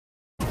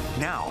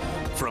Now,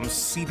 from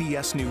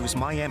CBS News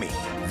Miami,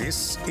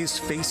 this is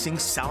Facing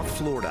South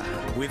Florida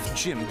with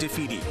Jim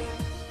DeFede.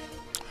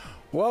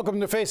 Welcome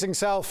to Facing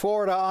South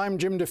Florida. I'm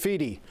Jim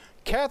DeFede.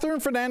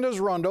 Katherine Fernandez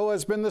Rundle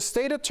has been the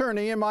state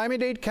attorney in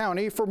Miami-Dade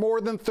County for more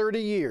than 30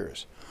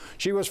 years.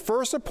 She was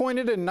first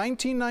appointed in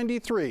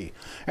 1993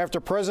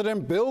 after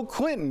President Bill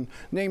Clinton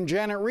named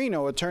Janet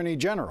Reno Attorney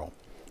General.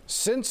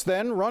 Since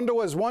then,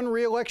 Rundle has won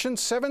re-election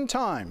 7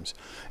 times,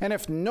 and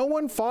if no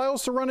one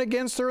files to run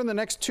against her in the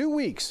next 2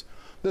 weeks,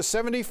 the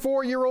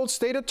 74-year-old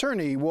state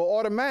attorney will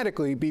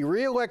automatically be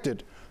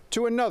re-elected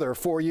to another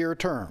 4-year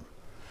term.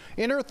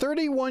 In her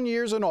 31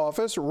 years in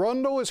office,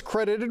 Rundle is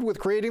credited with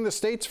creating the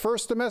state's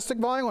first domestic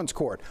violence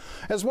court,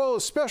 as well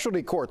as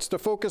specialty courts to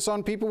focus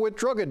on people with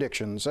drug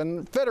addictions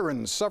and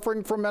veterans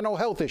suffering from mental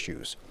health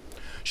issues.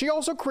 She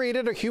also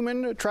created a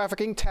human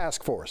trafficking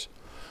task force.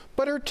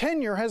 But her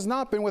tenure has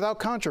not been without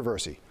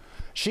controversy.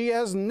 She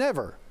has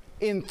never,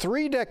 in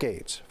 3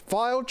 decades,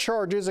 filed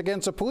charges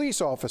against a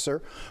police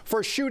officer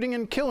for shooting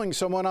and killing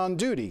someone on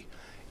duty,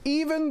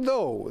 even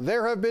though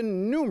there have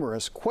been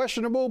numerous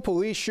questionable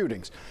police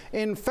shootings.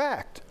 In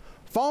fact,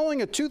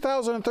 following a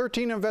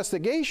 2013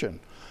 investigation,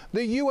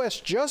 the U.S.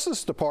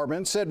 Justice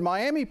Department said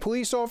Miami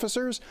police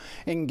officers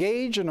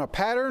engage in a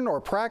pattern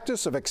or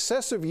practice of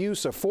excessive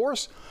use of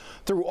force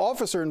through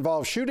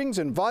officer-involved shootings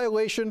in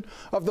violation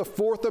of the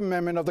 4th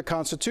Amendment of the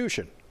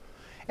Constitution.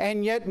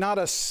 And yet not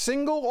a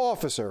single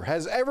officer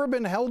has ever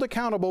been held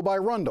accountable by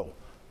Rundle,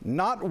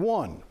 not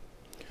one.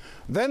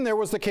 Then there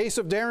was the case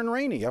of Darren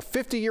Rainey, a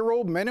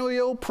 50-year-old mentally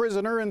ill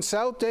prisoner in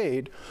South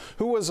Dade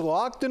who was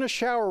locked in a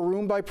shower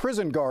room by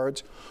prison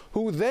guards,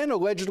 who then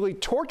allegedly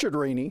tortured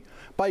Rainey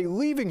by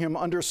leaving him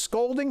under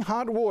scalding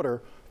hot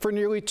water for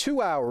nearly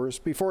 2 hours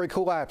before he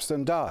collapsed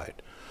and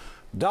died.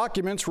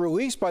 Documents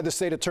released by the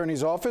state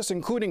attorney's office,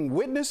 including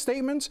witness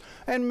statements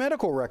and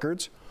medical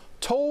records,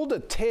 told a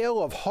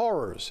tale of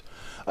horrors.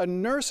 A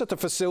nurse at the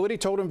facility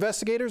told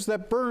investigators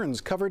that burns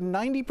covered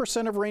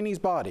 90% of Rainey's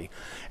body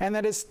and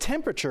that his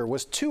temperature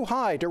was too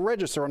high to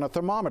register on a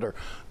thermometer.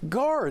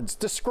 Guards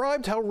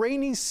described how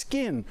Rainey's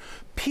skin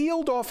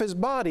peeled off his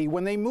body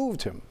when they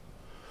moved him.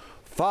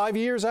 5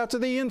 years after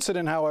the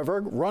incident, however,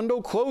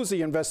 Rundle closed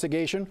the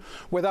investigation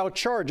without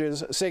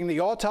charges, saying the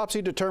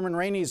autopsy determined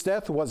Rainey's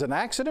death was an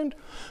accident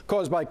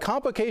caused by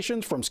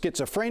complications from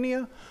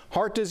schizophrenia,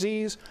 heart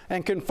disease,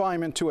 and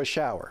confinement to a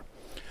shower.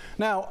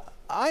 Now,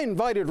 I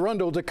invited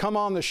Rundle to come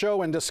on the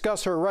show and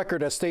discuss her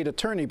record as state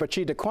attorney, but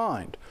she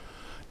declined.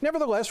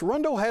 Nevertheless,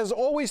 Rundle has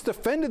always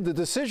defended the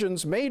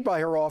decisions made by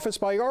her office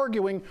by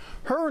arguing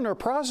her and her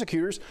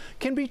prosecutors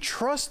can be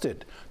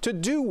trusted to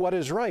do what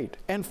is right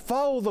and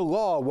follow the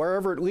law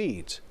wherever it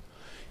leads.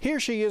 Here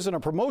she is in a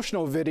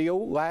promotional video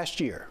last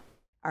year.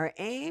 Our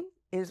aim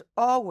is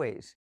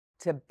always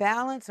to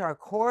balance our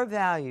core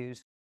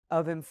values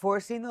of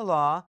enforcing the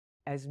law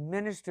as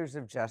ministers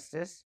of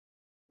justice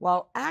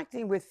while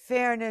acting with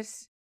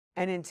fairness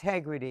and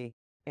integrity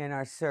in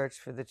our search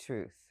for the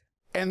truth.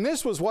 And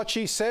this was what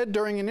she said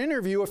during an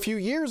interview a few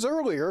years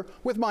earlier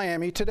with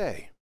Miami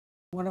Today.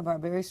 One of our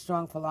very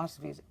strong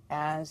philosophies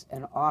as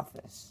an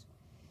office,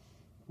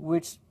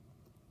 which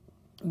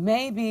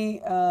may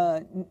be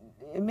a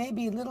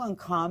little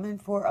uncommon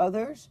for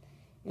others,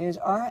 is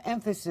our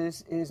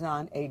emphasis is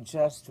on a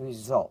just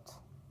result.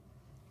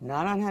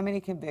 Not on how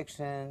many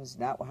convictions,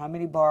 not how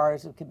many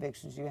bars of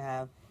convictions you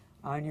have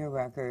on your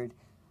record,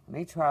 how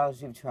many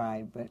trials you've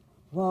tried, but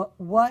well,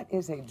 what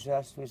is a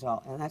just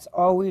result? And that's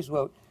always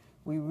what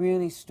we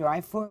really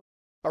strive for.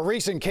 A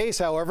recent case,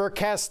 however,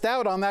 cast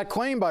doubt on that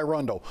claim by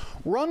Rundle.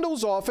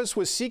 Rundle's office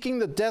was seeking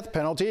the death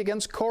penalty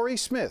against Corey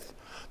Smith,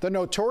 the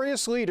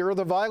notorious leader of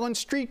the violent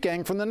street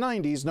gang from the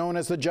 90s known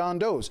as the John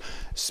Does.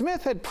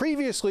 Smith had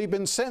previously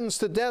been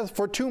sentenced to death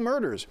for 2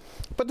 murders,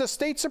 but the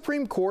state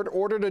Supreme Court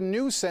ordered a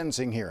new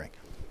sentencing hearing.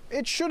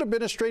 It should have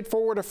been a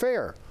straightforward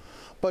affair.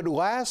 But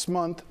last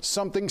month,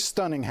 something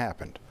stunning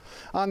happened.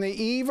 On the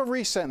eve of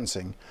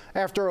resentencing,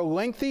 after a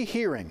lengthy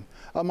hearing,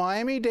 a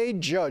Miami-Dade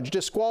judge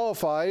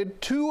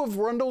disqualified 2 of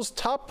Rundle's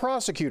top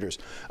prosecutors,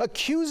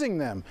 accusing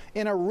them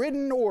in a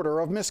written order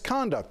of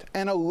misconduct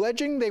and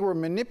alleging they were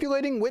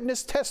manipulating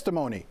witness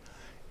testimony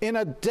in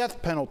a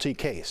death penalty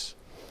case.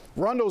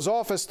 Rundle's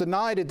office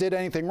denied it did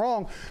anything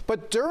wrong,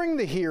 but during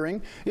the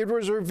hearing, it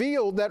was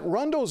revealed that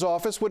Rundle's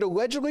office would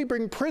allegedly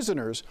bring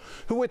prisoners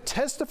who would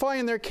testify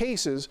in their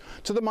cases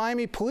to the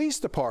Miami Police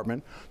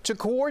Department to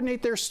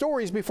coordinate their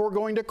stories before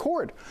going to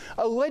court,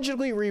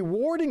 allegedly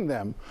rewarding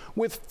them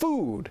with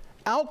food,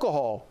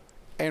 alcohol,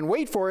 and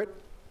wait for it,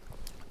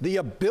 the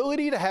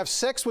ability to have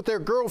sex with their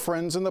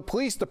girlfriends in the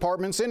police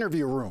department's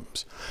interview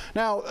rooms.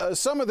 Now,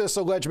 some of this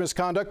alleged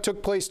misconduct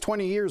took place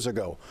 20 years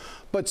ago,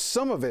 but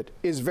some of it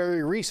is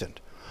very recent.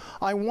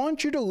 I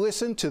want you to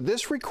listen to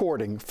this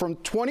recording from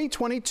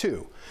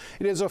 2022.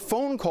 It is a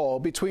phone call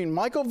between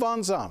Michael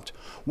Van Zandt,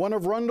 one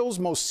of Rundle's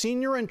most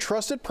senior and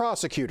trusted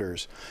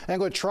prosecutors,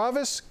 and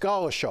LaTravis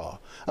Galashaw,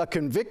 a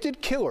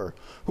convicted killer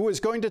who is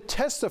going to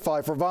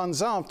testify for Van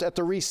Zandt at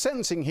the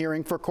resentencing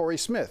hearing for Corey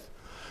Smith.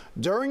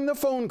 During the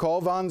phone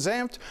call, Von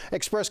Zandt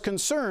expressed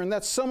concern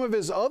that some of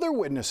his other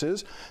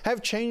witnesses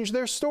have changed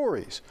their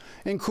stories,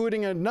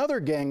 including another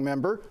gang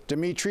member,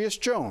 Demetrius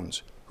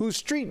Jones, whose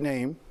street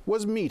name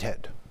was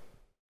Meathead.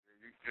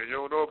 You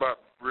don't know about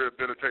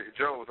Rehabilitated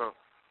Jones, huh?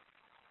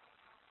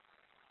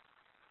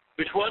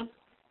 Which one?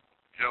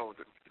 Jones,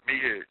 the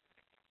Meathead.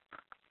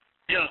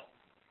 Yeah.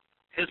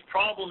 His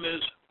problem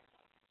is,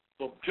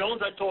 well,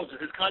 Jones, I told you,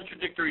 his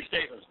contradictory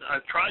statements.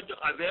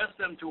 I've asked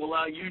them to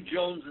allow you,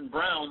 Jones, and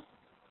Brown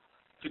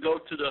to go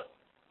to the,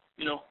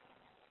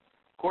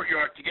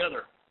 courtyard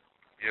together.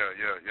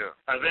 Yeah.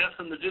 I've asked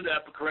them to do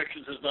that, but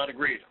Corrections has not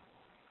agreed.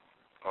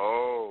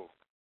 Oh.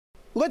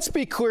 Let's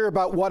be clear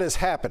about what is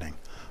happening.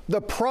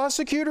 The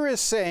prosecutor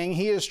is saying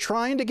he is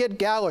trying to get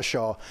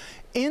Galashaw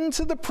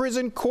into the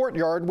prison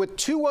courtyard with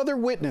two other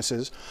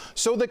witnesses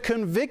so the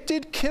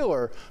convicted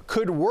killer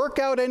could work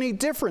out any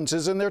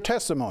differences in their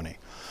testimony.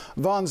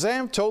 Von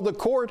Zandt told the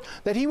court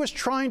that he was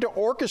trying to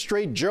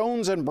orchestrate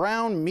Jones and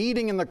Brown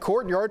meeting in the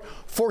courtyard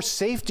for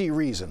safety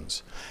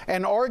reasons,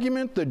 an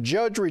argument the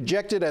judge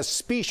rejected as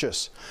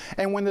specious.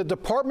 And when the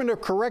Department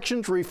of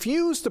Corrections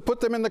refused to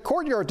put them in the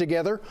courtyard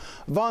together,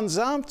 Von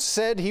Zandt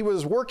said he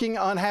was working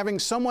on having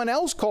someone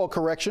else call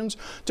Corrections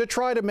to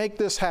try to make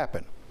this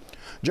happen.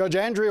 Judge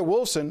Andrea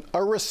Wilson,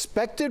 a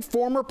respected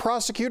former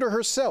prosecutor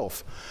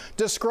herself,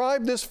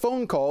 described this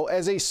phone call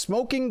as a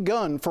smoking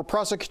gun for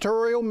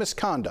prosecutorial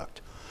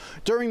misconduct.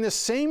 During the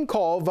same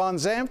call, Von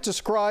Zandt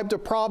described a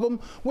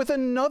problem with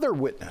another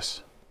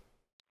witness.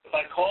 If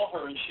I call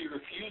her and she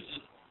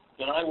refuses,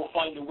 then I will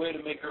find a way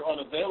to make her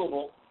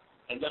unavailable,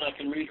 and then I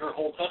can read her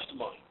whole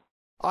testimony.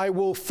 I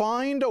will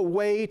find a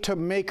way to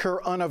make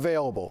her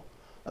unavailable.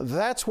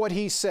 That's what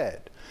he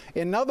said.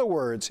 In other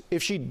words,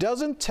 if she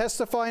doesn't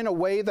testify in a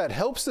way that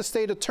helps the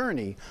state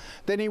attorney,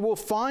 then he will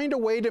find a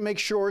way to make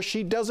sure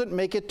she doesn't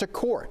make it to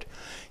court.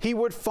 He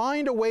would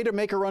find a way to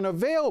make her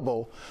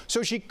unavailable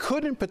so she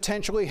couldn't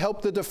potentially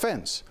help the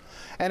defense.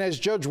 And as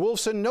Judge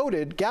Wilson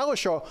noted,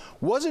 Galashaw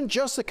wasn't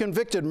just a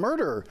convicted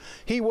murderer.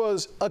 He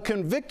was a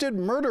convicted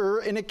murderer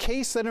in a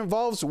case that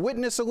involves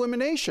witness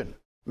elimination.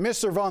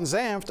 Mr. Von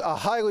Zandt, a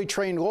highly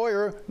trained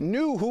lawyer,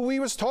 knew who he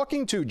was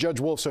talking to,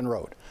 Judge Wilson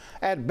wrote.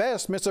 At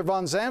best, Mr.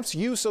 Von Zandt's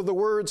use of the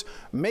words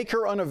 "make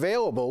her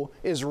unavailable"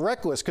 is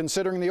reckless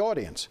considering the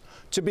audience.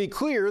 To be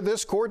clear,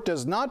 this court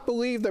does not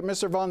believe that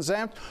Mr. Von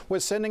Zandt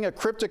was sending a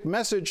cryptic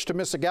message to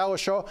Mr.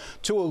 Galashaw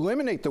to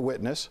eliminate the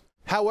witness.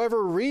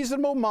 However,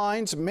 reasonable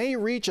minds may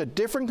reach a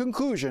different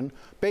conclusion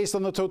based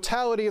on the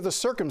totality of the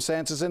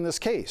circumstances in this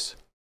case.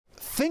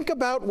 Think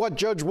about what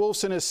Judge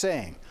Wilson is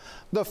saying.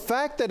 The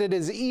fact that it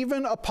is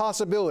even a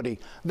possibility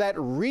that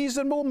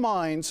reasonable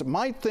minds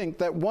might think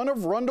that one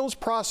of Rundle's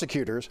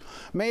prosecutors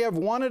may have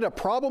wanted a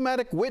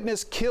problematic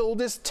witness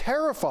killed is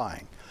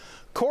terrifying.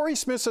 Corey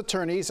Smith's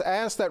attorneys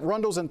asked that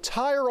Rundle's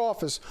entire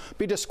office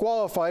be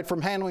disqualified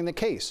from handling the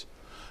case.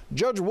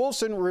 Judge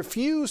Wilson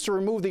refused to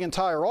remove the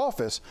entire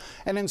office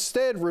and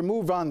instead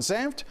removed Von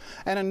Zandt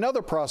and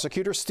another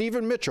prosecutor,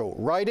 Stephen Mitchell,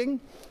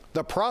 writing,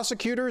 "The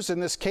prosecutors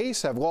in this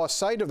case have lost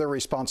sight of their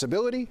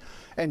responsibility,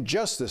 and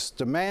justice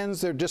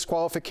demands their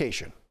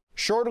disqualification."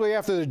 Shortly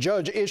after the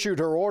judge issued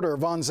her order,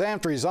 Von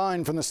Zandt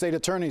resigned from the state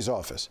attorney's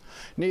office.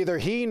 Neither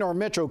he nor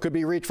Mitchell could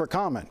be reached for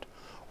comment.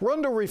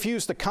 Rundle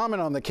refused to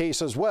comment on the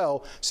case as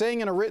well,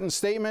 saying in a written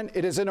statement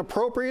it is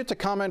inappropriate to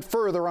comment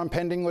further on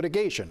pending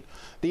litigation.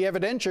 The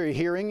evidentiary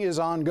hearing is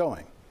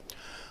ongoing.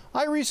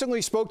 I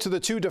recently spoke to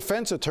the two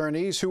defense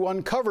attorneys who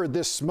uncovered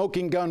this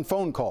smoking gun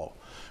phone call,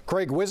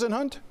 Craig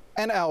Wisenhunt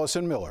and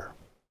Allison Miller.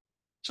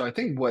 So I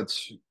think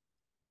what's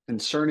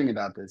concerning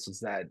about this is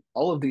that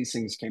all of these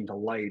things came to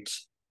light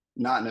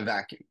not in a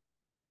vacuum.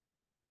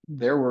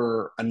 There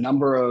were a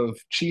number of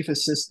chief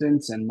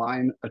assistants and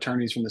line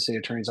attorneys from the state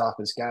attorney's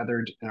office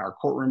gathered in our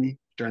courtroom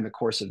during the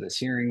course of this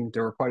hearing.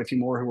 There were quite a few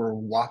more who were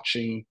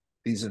watching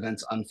these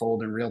events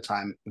unfold in real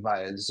time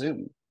via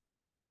Zoom.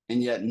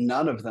 And yet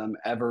none of them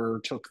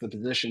ever took the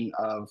position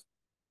of,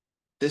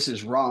 this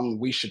is wrong,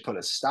 we should put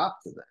a stop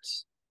to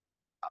this.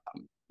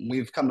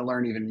 We've come to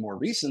learn even more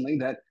recently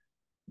that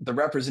the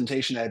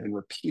representation that had been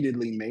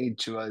repeatedly made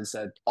to us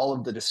that all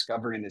of the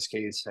discovery in this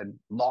case had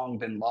long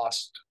been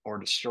lost or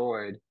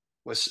destroyed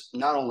was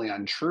not only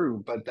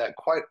untrue, but that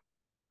quite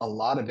a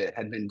lot of it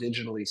had been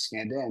digitally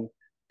scanned in.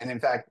 And in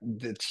fact,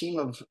 the team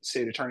of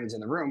state attorneys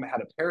in the room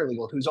had a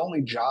paralegal whose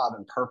only job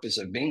and purpose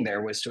of being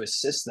there was to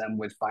assist them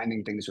with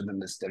finding things within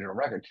this digital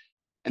record.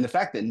 And the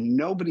fact that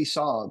nobody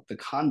saw the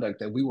conduct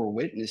that we were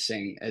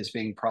witnessing as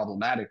being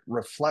problematic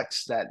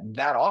reflects that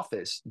that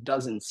office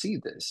doesn't see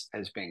this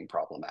as being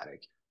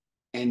problematic.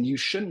 And you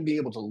shouldn't be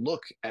able to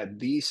look at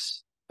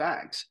these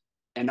facts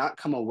and not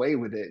come away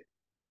with it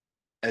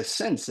a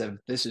sense of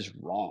this is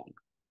wrong.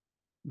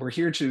 We're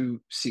here to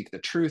seek the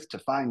truth, to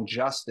find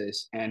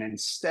justice, and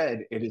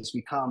instead it has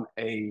become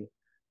a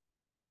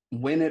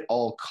win at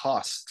all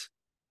cost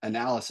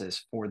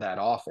analysis for that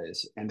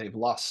office, and they've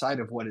lost sight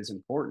of what is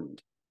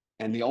important.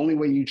 And the only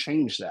way you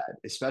change that,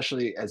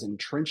 especially as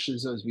entrenched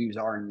as those views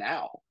are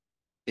now,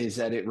 is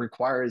that it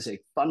requires a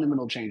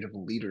fundamental change of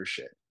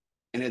leadership.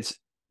 And it's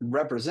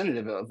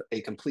representative of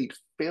a complete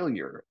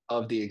failure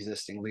of the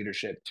existing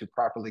leadership to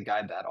properly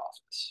guide that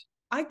office.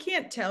 I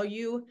can't tell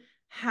you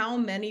how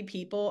many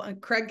people, and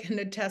Craig can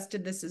attest to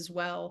this as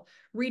well,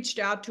 reached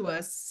out to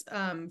us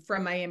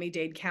from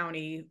Miami-Dade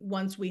County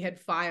once we had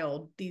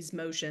filed these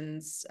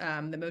motions,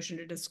 the motion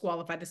to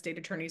disqualify the state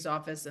attorney's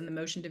office and the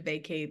motion to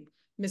vacate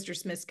Mr.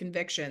 Smith's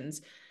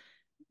convictions,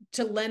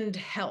 to lend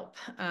help.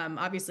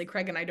 Obviously,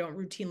 Craig and I don't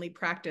routinely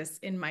practice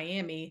in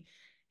Miami,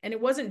 and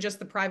it wasn't just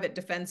the private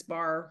defense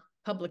bar,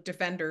 public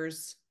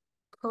defenders,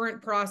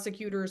 current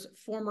prosecutors,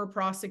 former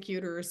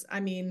prosecutors. I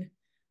mean,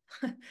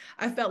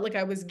 I felt like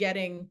I was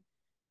getting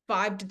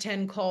 5 to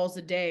 10 calls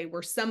a day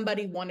where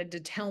somebody wanted to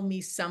tell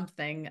me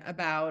something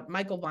about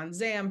Michael Von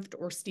Zamft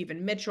or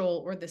Stephen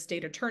Mitchell or the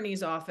state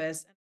attorney's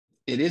office.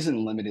 It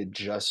isn't limited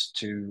just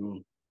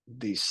to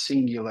the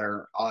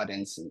singular odd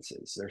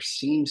instances. There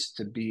seems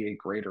to be a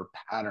greater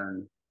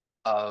pattern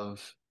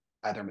of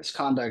either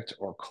misconduct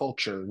or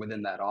culture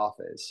within that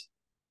office.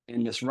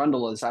 And Ms.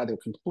 Rundle is either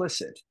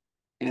complicit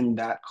in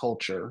that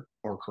culture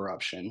or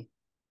corruption,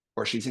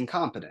 or she's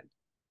incompetent.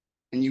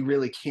 And you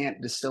really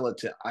can't distill it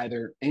to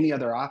either any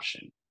other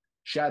option.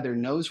 She either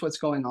knows what's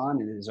going on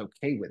and is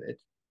okay with it,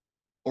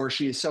 or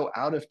she is so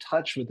out of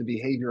touch with the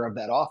behavior of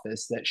that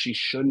office that she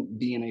shouldn't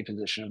be in a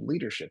position of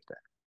leadership there.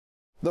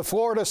 The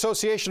Florida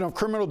Association of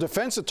Criminal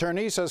Defense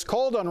Attorneys has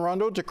called on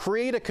Rundle to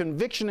create a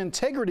conviction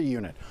integrity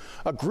unit,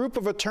 a group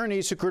of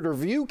attorneys who could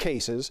review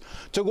cases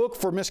to look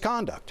for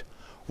misconduct.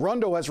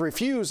 Rundle has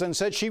refused and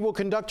said she will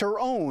conduct her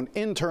own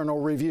internal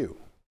review.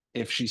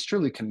 If she's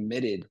truly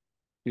committed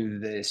to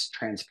this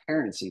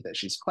transparency that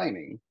she's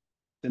claiming,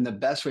 then the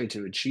best way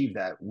to achieve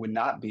that would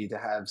not be to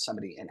have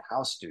somebody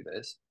in-house do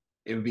this.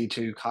 It would be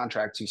to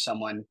contract to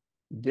someone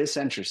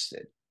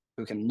disinterested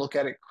who can look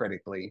at it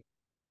critically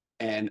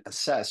and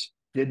assess,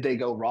 did they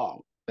go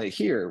wrong? But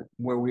here,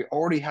 where we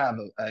already have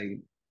a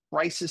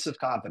crisis of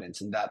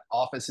confidence in that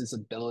office's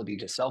ability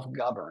to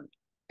self-govern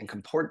and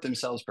comport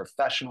themselves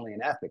professionally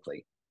and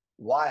ethically,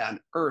 why on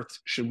earth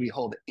should we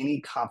hold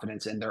any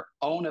confidence in their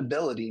own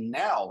ability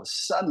now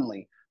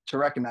suddenly to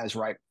recognize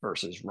right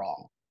versus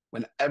wrong,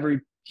 when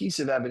every piece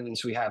of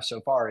evidence we have so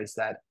far is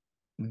that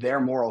their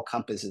moral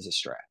compass is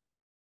astray?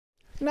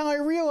 Now, I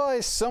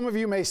realize some of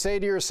you may say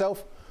to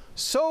yourself,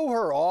 so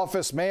her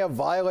office may have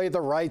violated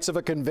the rights of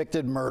a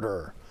convicted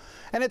murderer,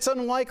 and it's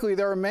unlikely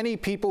there are many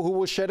people who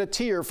will shed a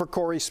tear for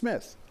Corey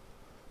Smith.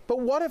 But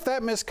what if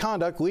that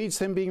misconduct leads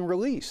to him being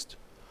released?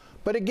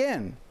 But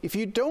again, if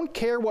you don't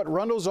care what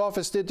Rundle's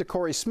office did to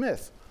Corey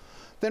Smith,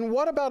 then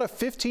what about a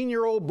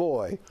 15-year-old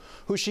boy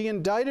who she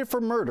indicted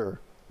for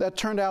murder that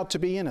turned out to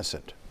be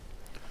innocent?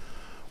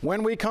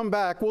 When we come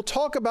back, we'll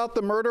talk about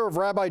the murder of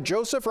Rabbi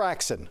Joseph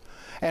Raxon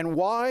and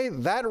why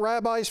that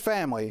rabbi's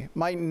family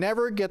might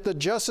never get the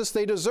justice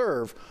they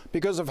deserve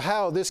because of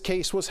how this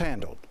case was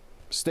handled.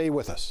 Stay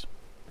with us.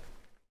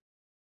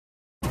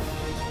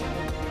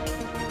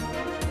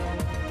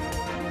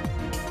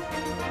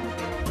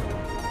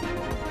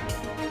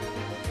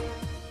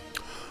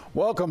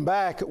 Welcome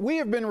back. We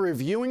have been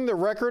reviewing the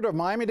record of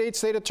Miami-Dade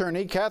State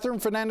Attorney Katherine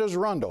Fernandez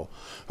Rundle,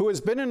 who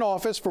has been in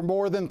office for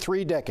more than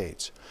 3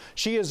 decades.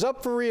 She is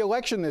up for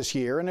re-election this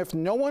year, and if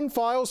no one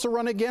files to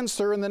run against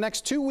her in the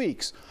next 2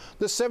 weeks,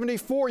 the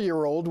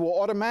 74-year-old will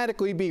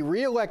automatically be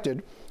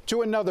re-elected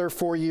to another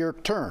 4-year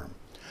term.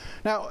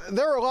 Now,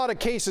 there are a lot of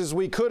cases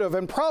we could have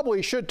and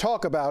probably should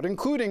talk about,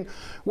 including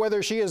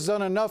whether she has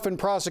done enough in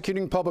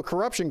prosecuting public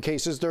corruption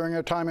cases during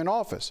her time in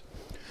office.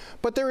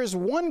 But there is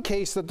one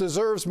case that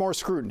deserves more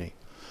scrutiny: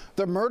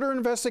 the murder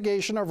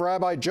investigation of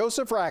Rabbi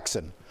Joseph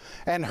Raxon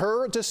and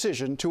her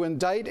decision to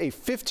indict a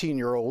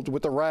 15-year-old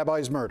with the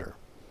rabbi's murder.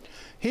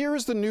 Here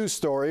is the news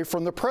story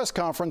from the press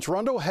conference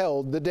Rundle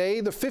held the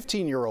day the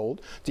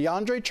 15-year-old,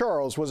 DeAndre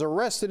Charles, was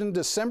arrested in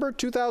December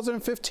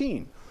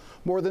 2015,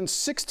 more than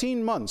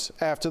 16 months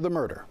after the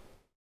murder.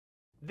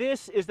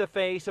 This is the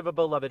face of a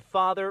beloved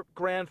father,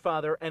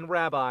 grandfather, and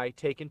rabbi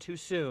taken too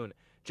soon,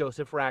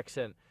 Joseph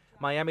Raxon.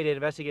 Miami-Dade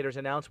investigators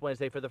announced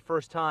Wednesday for the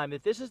first time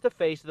that this is the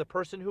face of the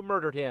person who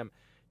murdered him,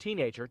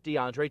 teenager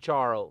DeAndre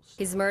Charles.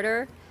 His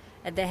murder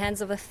at the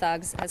hands of the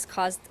thugs has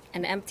caused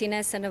an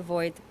emptiness and a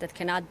void that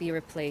cannot be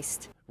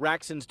replaced.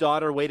 Raxon's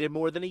daughter waited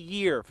more than a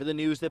year for the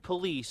news that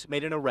police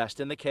made an arrest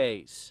in the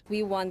case.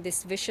 We want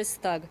this vicious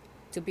thug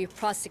to be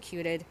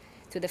prosecuted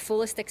to the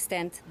fullest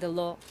extent the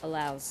law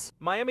allows.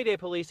 Miami-Dade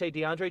police say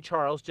DeAndre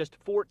Charles, just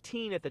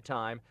 14 at the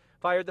time,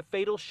 fired the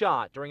fatal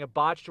shot during a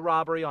botched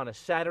robbery on a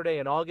Saturday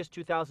in August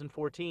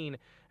 2014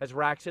 as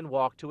Raxon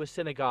walked to a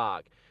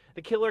synagogue.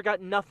 The killer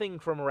got nothing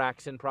from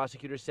Raxon,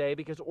 prosecutors say,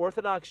 because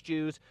Orthodox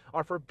Jews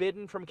are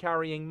forbidden from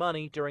carrying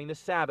money during the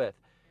Sabbath.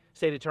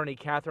 State Attorney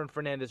Katherine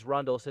Fernandez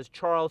Rundle says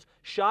Charles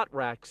shot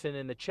Raxon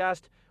in the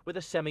chest with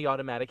a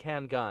semi-automatic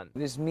handgun.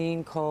 It was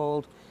mean,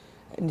 cold,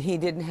 and he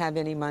didn't have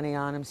any money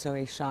on him, so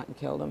he shot and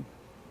killed him.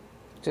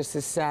 Just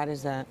as sad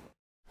as that.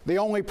 The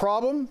only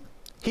problem?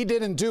 He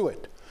didn't do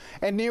it.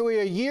 And nearly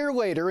a year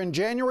later, in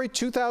January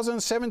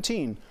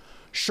 2017,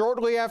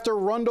 shortly after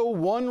Rundle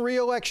won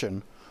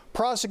re-election,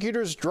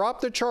 prosecutors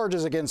dropped the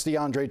charges against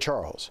DeAndre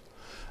Charles.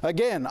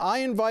 Again, I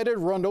invited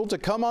Rundle to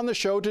come on the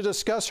show to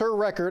discuss her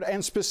record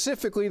and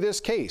specifically this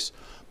case,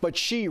 but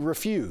she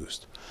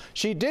refused.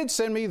 She did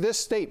send me this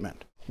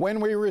statement. When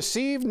we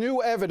received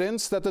new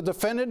evidence that the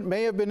defendant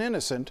may have been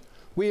innocent,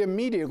 we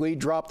immediately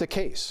dropped the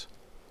case.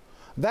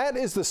 That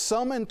is the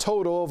sum and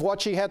total of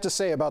what she had to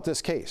say about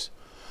this case.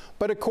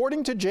 But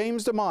according to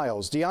James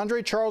DeMiles,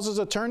 DeAndre Charles's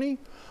attorney,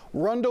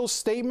 Rundle's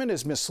statement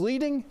is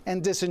misleading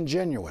and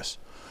disingenuous.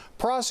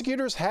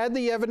 Prosecutors had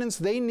the evidence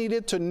they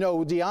needed to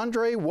know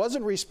DeAndre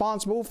wasn't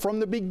responsible from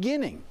the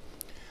beginning.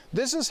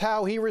 This is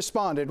how he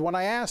responded when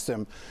I asked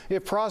him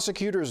if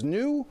prosecutors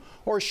knew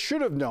or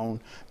should have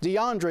known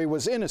DeAndre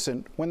was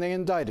innocent when they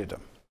indicted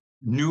him.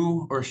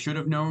 Knew or should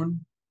have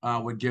known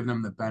would give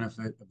them the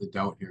benefit of the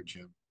doubt here,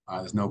 Jim.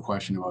 There's no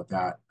question about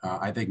that.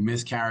 I think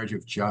miscarriage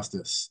of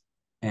justice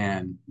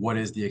and what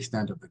is the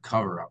extent of the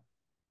cover-up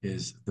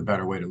is the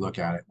better way to look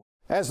at it.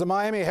 As the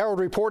Miami Herald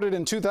reported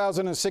in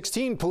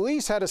 2016,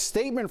 police had a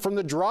statement from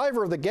the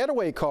driver of the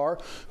getaway car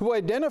who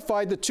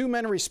identified the two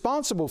men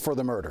responsible for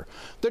the murder.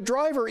 The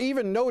driver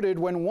even noted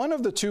when one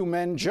of the two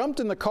men jumped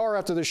in the car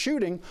after the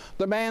shooting,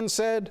 the man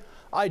said,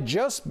 "I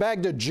just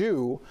bagged a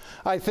Jew.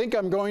 I think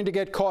I'm going to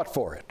get caught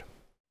for it."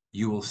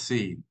 You will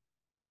see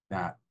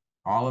that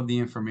all of the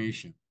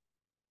information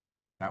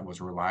that was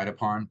relied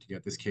upon to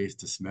get this case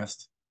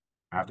dismissed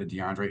after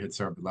DeAndre had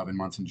served 11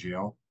 months in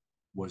jail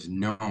was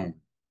known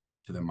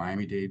to the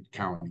Miami-Dade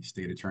County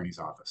State Attorney's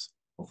Office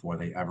before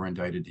they ever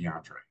indicted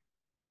DeAndre.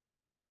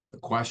 The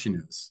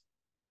question is,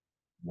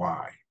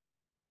 why?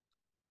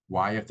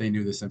 Why, if they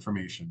knew this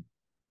information,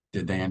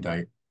 did they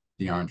indict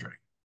DeAndre?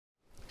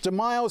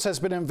 DeMiles has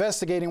been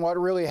investigating what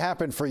really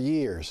happened for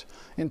years.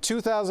 In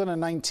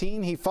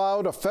 2019, he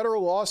filed a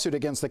federal lawsuit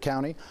against the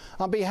county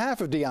on behalf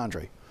of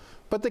DeAndre.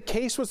 But the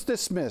case was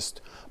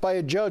dismissed by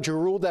a judge who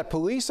ruled that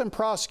police and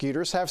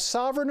prosecutors have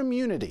sovereign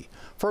immunity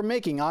for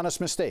making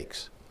honest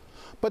mistakes.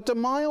 But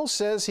DeMiles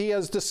says he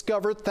has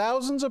discovered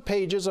thousands of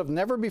pages of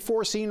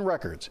never-before-seen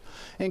records,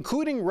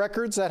 including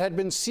records that had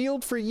been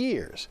sealed for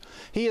years.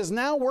 He is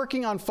now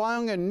working on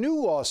filing a new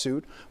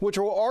lawsuit which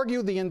will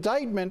argue the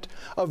indictment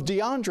of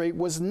DeAndre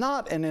was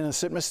not an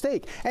innocent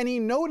mistake. And he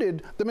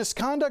noted the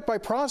misconduct by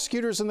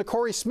prosecutors in the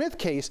Corey Smith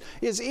case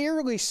is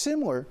eerily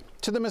similar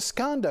to the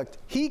misconduct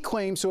he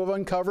claims to have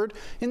uncovered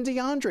in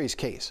DeAndre's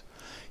case.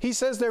 He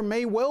says there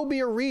may well be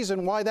a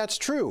reason why that's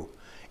true.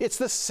 It's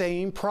the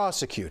same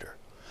prosecutor.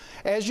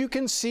 As you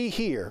can see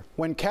here,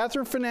 when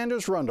Katherine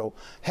Fernandez Rundle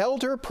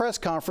held her press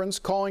conference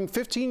calling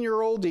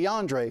 15-year-old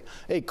DeAndre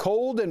a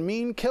cold and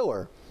mean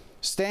killer,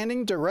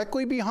 standing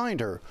directly behind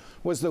her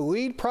was the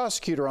lead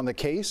prosecutor on the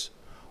case,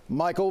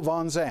 Michael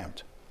Von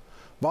Zandt.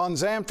 Von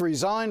Zandt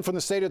resigned from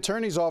the state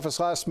attorney's office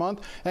last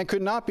month and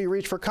could not be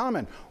reached for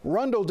comment.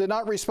 Rundle did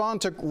not respond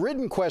to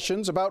written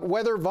questions about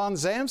whether Von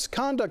Zandt's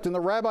conduct in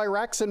the Rabbi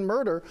Raxon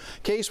murder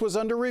case was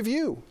under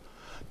review.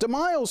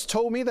 DeMiles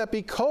told me that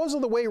because of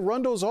the way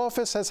Rundle's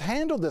office has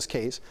handled this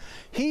case,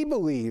 he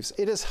believes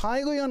it is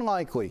highly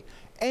unlikely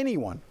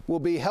anyone will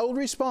be held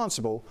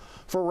responsible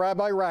for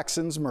Rabbi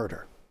Raxon's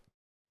murder.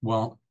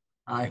 Well,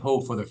 I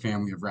hope for the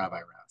family of Rabbi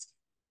Raxon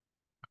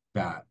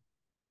that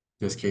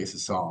this case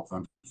is solved.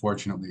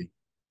 Unfortunately,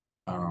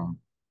 I'm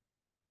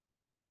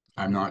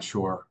not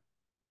sure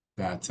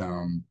that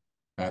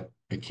that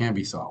it can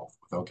be solved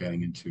without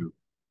getting into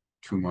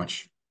too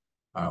much.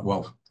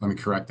 Well, let me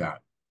correct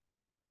that.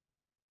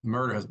 The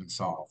murder has been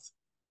solved.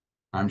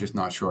 I'm just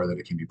not sure that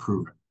it can be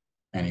proven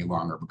any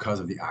longer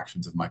because of the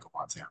actions of Michael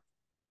Von Zandt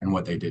and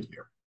what they did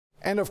here.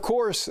 And of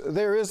course,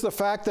 there is the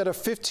fact that a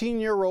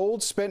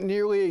 15-year-old spent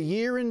nearly a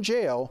year in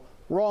jail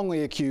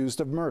wrongly accused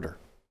of murder.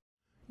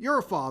 You're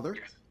a father.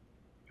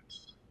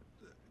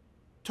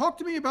 Talk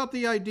to me about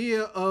the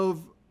idea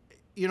of,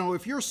 you know,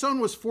 if your son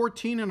was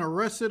 14 and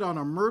arrested on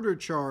a murder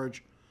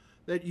charge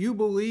that you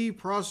believe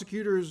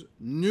prosecutors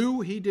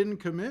knew he didn't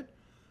commit.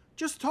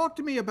 Just talk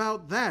to me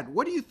about that.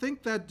 What do you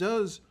think that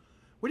does?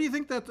 What do you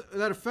think that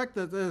effect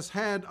that has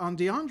had on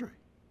DeAndre?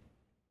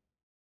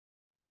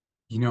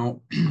 You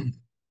know,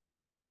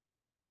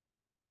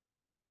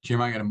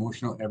 Jim, I get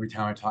emotional every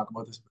time I talk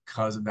about this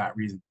because of that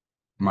reason.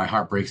 My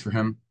heart breaks for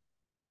him.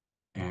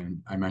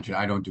 And I mentioned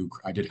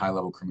I did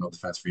high-level criminal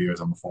defense for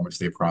years. I'm a former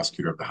state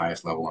prosecutor of the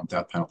highest level. I'm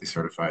death penalty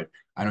certified.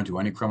 I don't do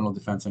any criminal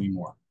defense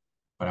anymore,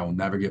 but I will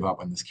never give up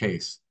on this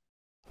case.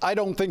 I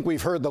don't think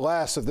we've heard the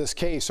last of this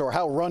case or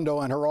how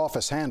Rundle and her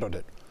office handled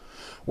it.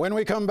 When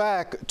we come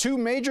back, two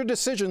major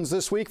decisions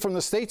this week from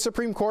the state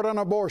Supreme Court on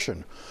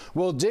abortion.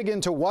 We'll dig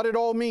into what it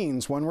all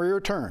means when we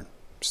return.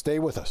 Stay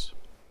with us.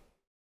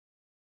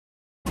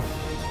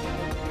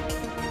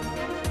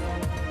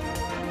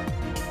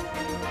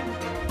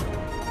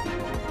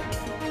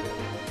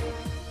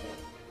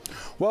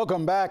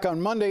 Welcome back.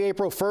 On Monday,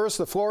 April 1st,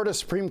 the Florida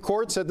Supreme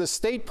Court said the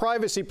state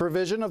privacy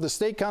provision of the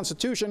state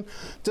constitution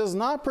does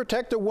not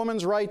protect a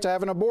woman's right to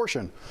have an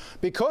abortion.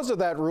 Because of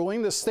that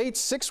ruling, the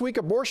state's 6-week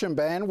abortion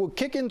ban will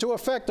kick into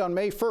effect on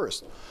May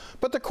 1st.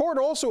 But the court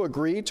also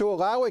agreed to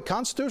allow a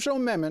constitutional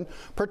amendment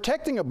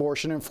protecting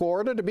abortion in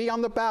Florida to be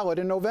on the ballot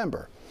in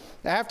November.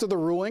 After the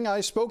ruling, I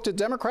spoke to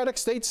Democratic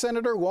State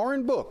Senator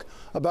Lauren Book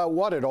about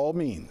what it all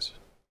means.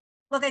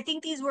 Look, I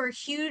think these were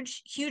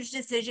huge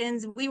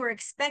decisions. We were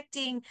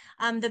expecting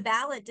the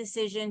ballot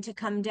decision to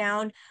come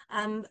down.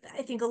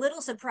 I think a little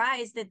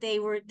surprised that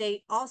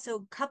they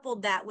also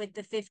coupled that with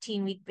the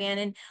 15-week ban.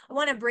 And I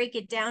want to break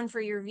it down for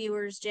your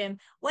viewers, Jim.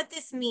 What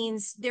this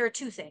means, there are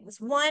two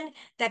things. One,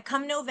 that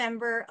come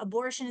November,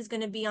 abortion is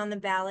going to be on the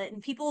ballot, and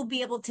people will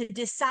be able to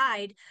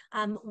decide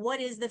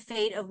what is the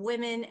fate of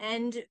women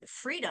and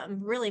freedom,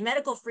 really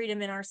medical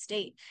freedom in our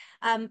state.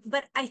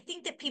 But I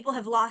think that people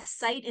have lost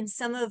sight in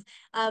some of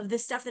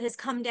the stuff that has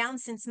come down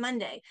since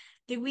Monday.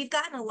 We've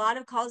gotten a lot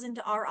of calls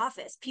into our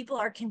office. People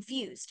are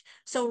confused.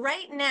 So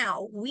right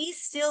now, we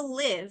still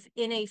live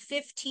in a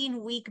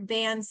 15-week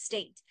ban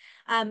state.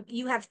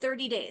 You have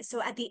 30 days.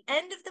 So at the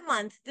end of the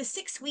month, the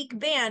 6-week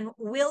ban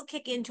will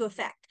kick into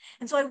effect.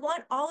 And so I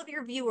want all of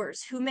your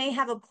viewers who may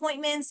have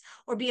appointments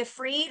or be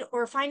afraid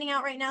or finding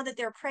out right now that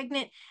they're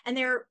pregnant and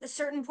they're a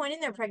certain point in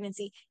their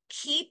pregnancy,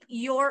 keep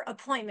your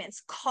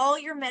appointments. Call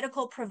your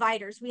medical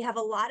providers. We have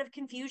a lot of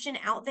confusion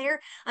out there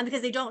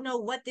because they don't know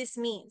what this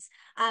means.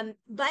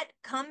 But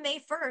come May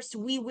 1st,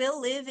 we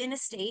will live in a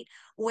state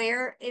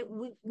where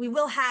we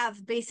will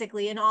have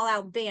basically an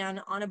all-out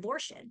ban on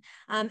abortion.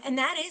 And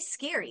that is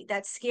scary.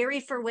 That's scary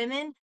for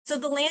women. So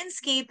the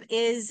landscape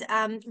is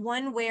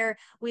one where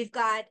we've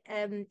got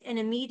an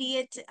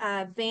immediate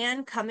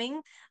ban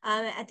coming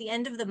at the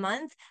end of the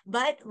month,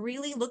 but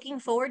really looking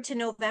forward to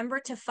November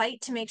to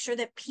fight to make sure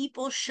that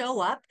people show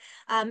up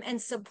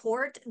and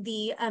support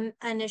the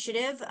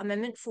initiative,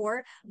 Amendment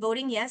 4,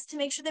 voting yes, to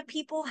make sure that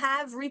people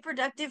have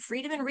reproductive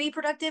freedom and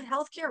reproductive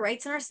health care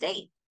rights in our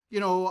state. You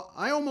know,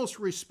 I almost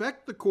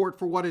respect the court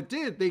for what it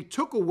did. They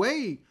took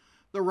away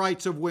the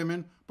rights of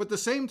women, but at the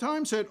same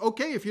time said,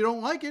 okay, if you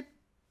don't like it,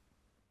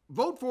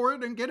 vote for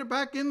it and get it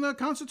back in the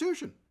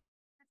Constitution.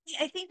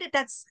 I think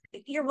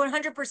you're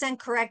 100%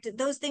 correct.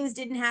 Those things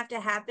didn't have to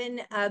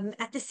happen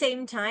at the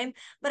same time.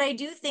 But I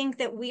do think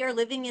that we are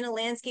living in a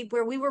landscape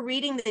where we were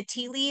reading the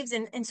tea leaves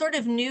and sort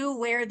of knew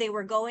where they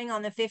were going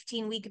on the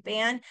 15-week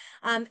ban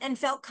and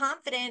felt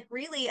confident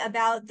really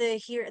about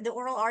the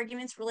oral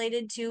arguments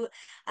related to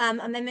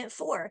Amendment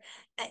 4.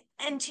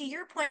 And to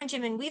your point,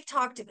 Jim, and we've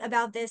talked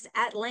about this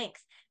at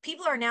length,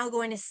 people are now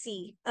going to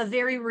see a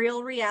very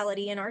real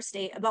reality in our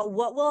state about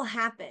what will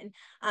happen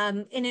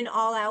in an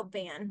all-out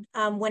ban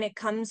when it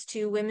comes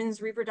to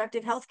women's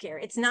reproductive health care.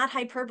 It's not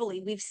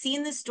hyperbole. We've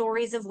seen the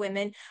stories of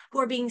women who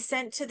are being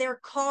sent to their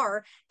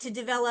car to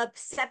develop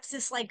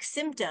sepsis-like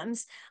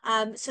symptoms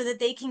so that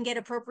they can get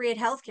appropriate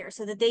health care,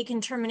 so that they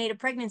can terminate a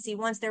pregnancy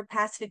once they're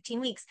past 15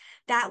 weeks.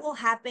 That will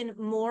happen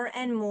more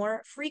and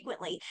more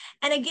frequently.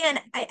 And again,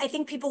 I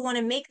think people want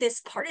to make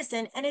this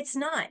partisan, and it's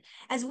not.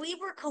 As we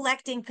were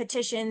collecting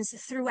petitions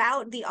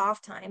throughout the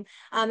off time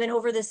and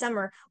over the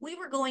summer, we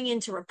were going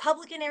into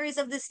Republican areas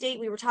of the state.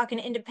 We were talking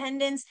to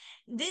independents.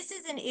 This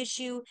is an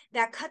issue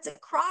that cuts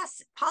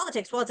across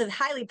politics. Well, it's a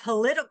highly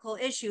political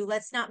issue.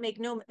 Let's not make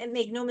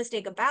no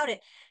mistake about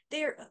it.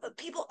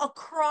 People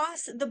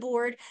across the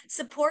board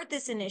support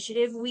this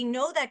initiative. We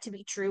know that to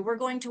be true. We're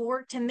going to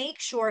work to make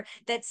sure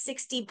that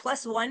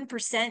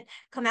 60+1%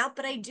 come out.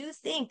 But I do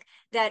think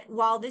that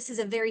while this is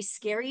a very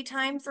scary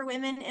time for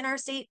women in our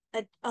state,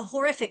 a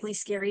horrifically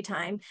scary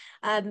time,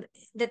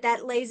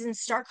 that lays in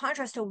stark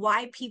contrast to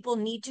why people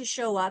need to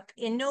show up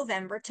in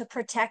November to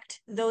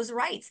protect those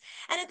rights.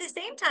 And at the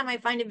same time, I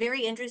find it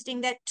very interesting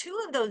that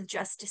 2 of those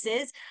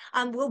justices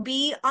will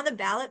be on the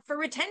ballot for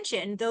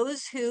retention.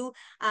 Those who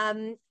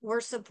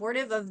were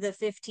supportive of the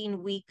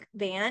 15-week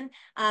ban,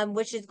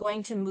 which is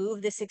going to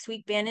move the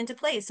 6-week ban into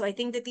place. So I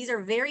think that these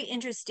are very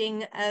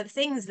interesting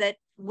things that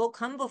will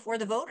come before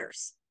the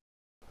voters.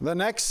 The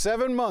next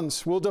 7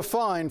 months will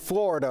define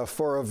Florida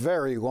for a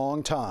very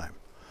long time.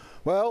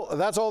 Well,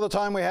 that's all the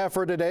time we have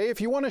for today.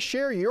 If you want to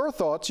share your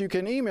thoughts, you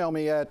can email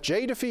me at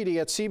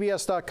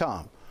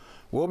jdefeaty@cbs.com.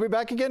 We'll be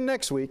back again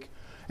next week.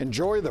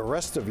 Enjoy the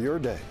rest of your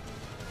day.